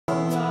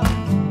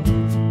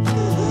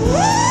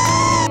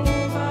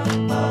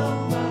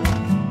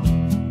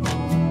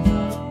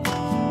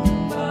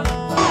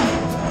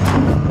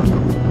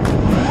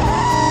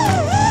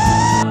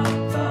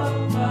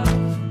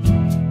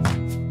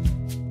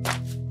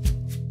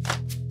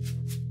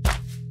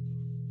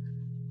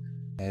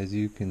As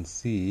you can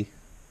see,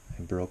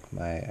 I broke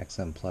my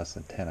XM Plus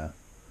antenna.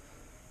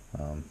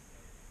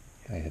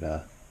 I hit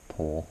a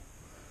pole.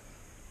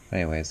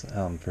 Anyways,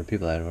 for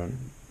people that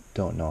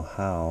don't know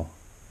how,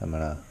 I'm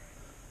gonna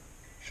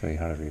show you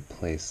how to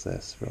replace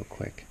this real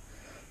quick.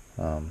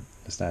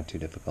 It's not too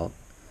difficult,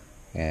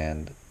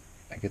 and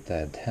I get the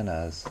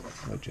antennas,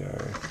 which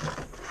are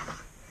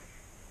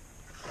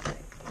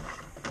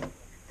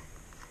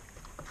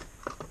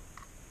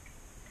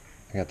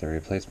I got the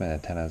replacement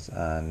antennas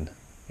on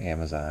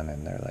Amazon,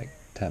 and they're like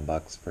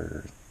 $10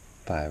 for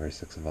 5 or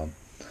 6 of them,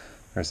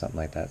 or something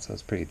like that. So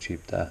it's pretty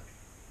cheap to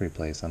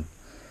replace them.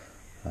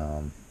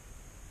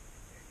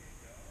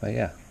 But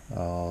yeah,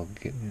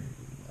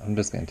 I'm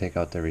just gonna take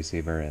out the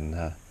receiver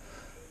and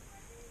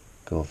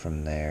go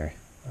from there.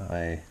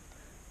 I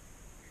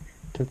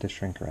took the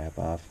shrink wrap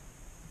off,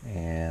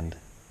 and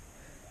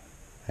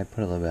I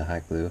put a little bit of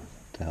hot glue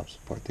to help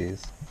support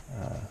these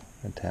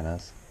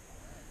antennas.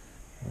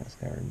 I'm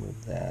just going to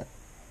remove that.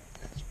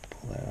 Just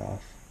pull that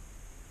off.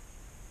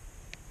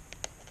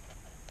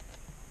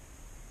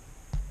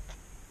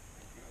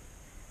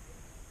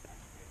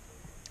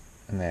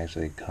 And they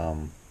actually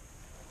come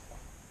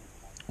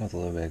with a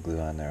little bit of glue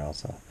on there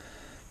also.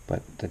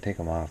 But to take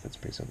them off, it's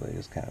basically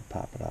just kind of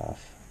pop it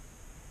off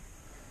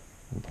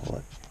and pull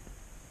it.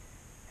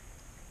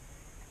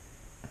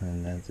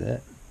 And that's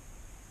it.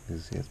 You can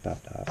see it's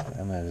popped off.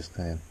 I'm just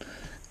going to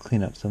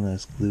clean up some of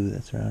this glue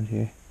that's around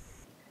here.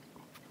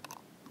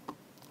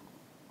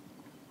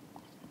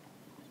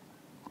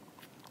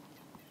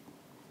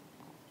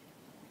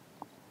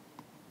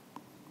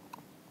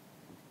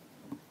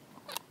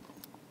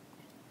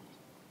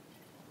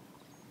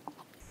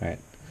 Alright,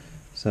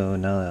 so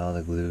now that all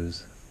the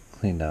glue's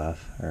cleaned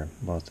off, or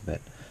most of it,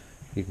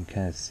 you can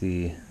kind of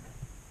see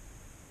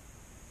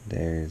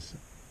there's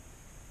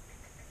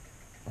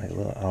like a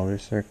little outer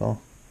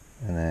circle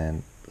and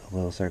then a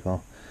little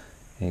circle,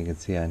 and you can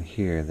see on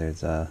here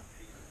there's kind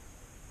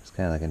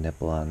of like a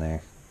nipple on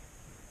there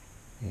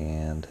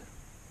and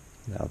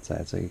the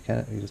outside. So you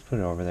just put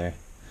it over there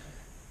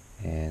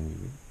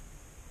and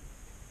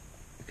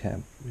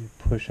you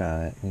push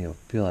on it and you'll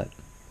feel it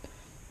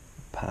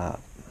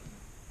pop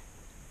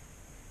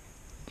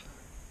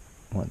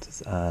once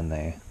it's on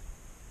there.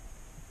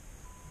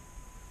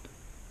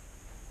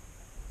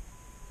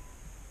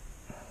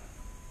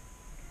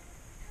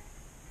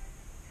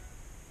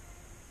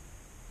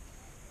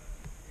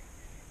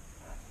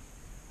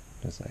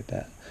 Just like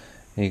that.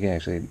 And you can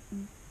actually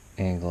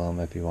angle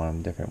them if you want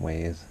them different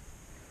ways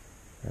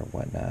or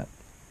whatnot.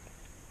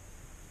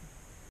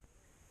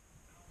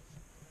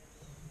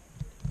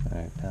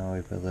 Alright, now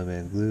we put a little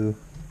bit of glue.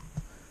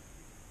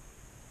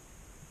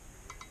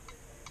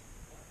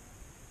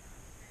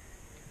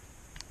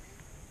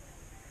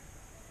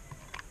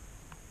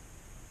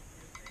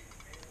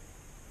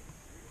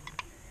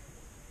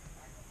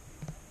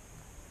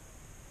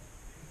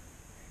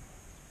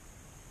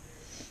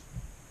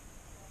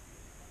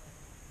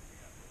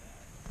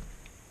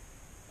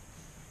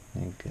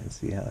 You can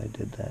see how I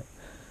did that.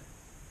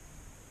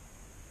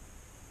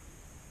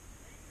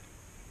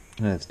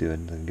 Let's do it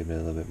and give it a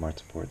little bit more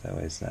support. That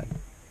way it's not,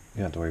 you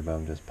don't have to worry about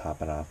them just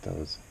popping off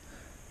those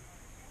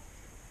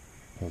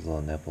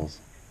little nipples.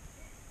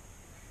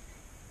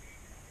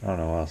 I don't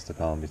know what else to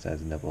call them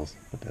besides nipples,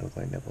 but they look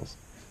like nipples.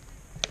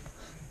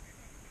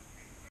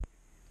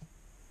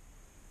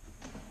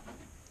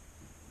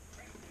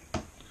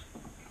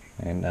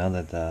 And now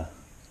that the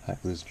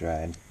hot glue's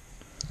dried,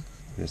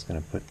 we're just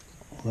going to put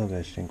a little bit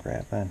of shrink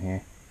wrap on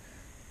here.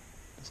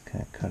 Just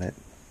kind of cut it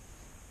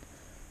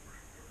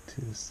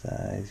to the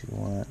size you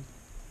want.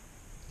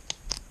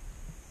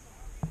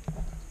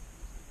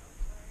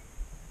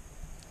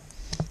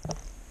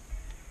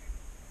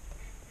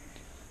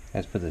 I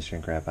just put the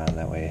shrink wrap on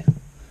that way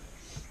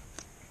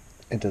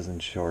it doesn't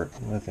short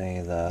with any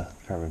of the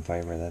carbon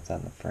fiber that's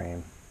on the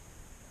frame.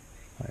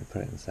 I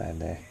put it inside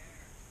there.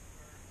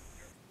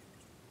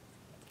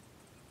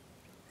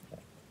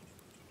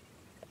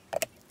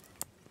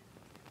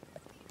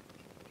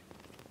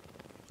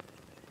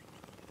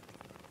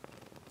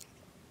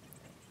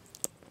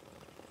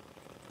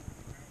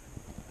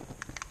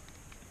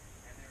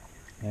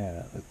 Yeah,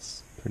 that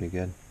looks pretty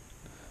good.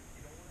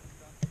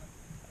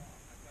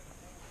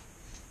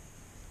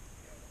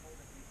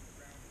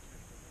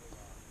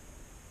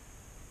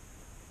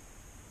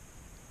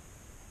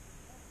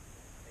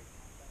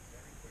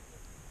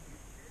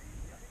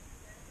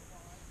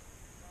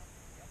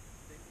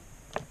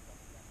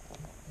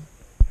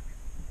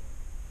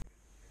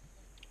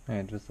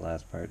 Alright, just the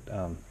last part.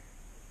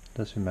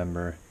 Just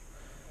remember,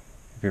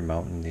 if you're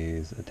mounting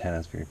these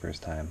antennas for your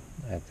first time,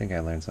 I think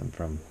I learned something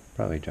from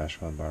probably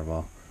Joshua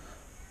Barbell,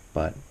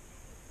 but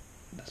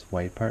this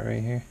white part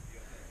right here,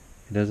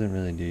 it doesn't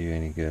really do you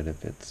any good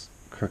if it's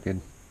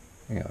crooked,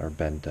 you know, or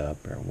bent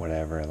up or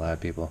whatever. A lot of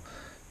people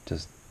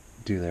just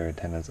do their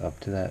antennas up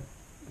to that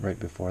right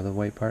before the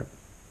white part,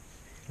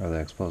 or the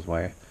exposed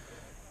wire,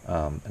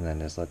 and then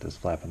just let this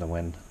flap in the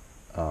wind.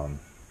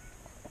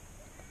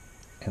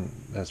 And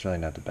that's really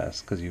not the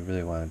best, because you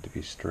really want it to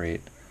be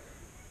straight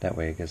That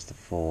way it gets the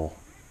full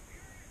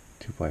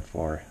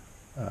 2.4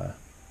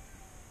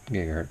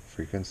 gigahertz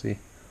frequency.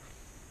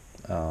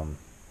 So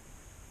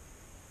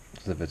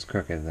if it's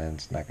crooked, then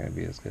it's not going to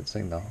be as good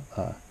signal.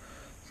 So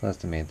that's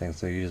the main thing.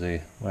 So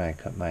usually when I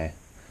cut my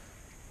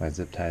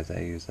zip ties I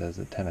use as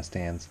antenna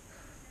stands,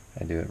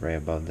 I do it right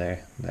above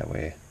there. That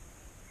way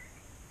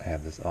I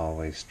have this all the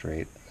way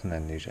straight, and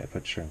then usually I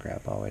put shrink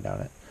wrap all the way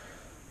down it.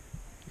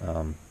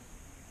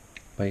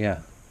 But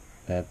yeah,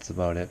 that's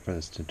about it for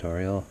this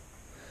tutorial.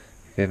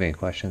 If you have any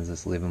questions,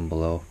 just leave them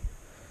below.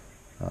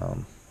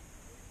 But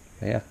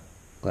yeah,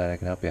 glad I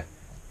can help you.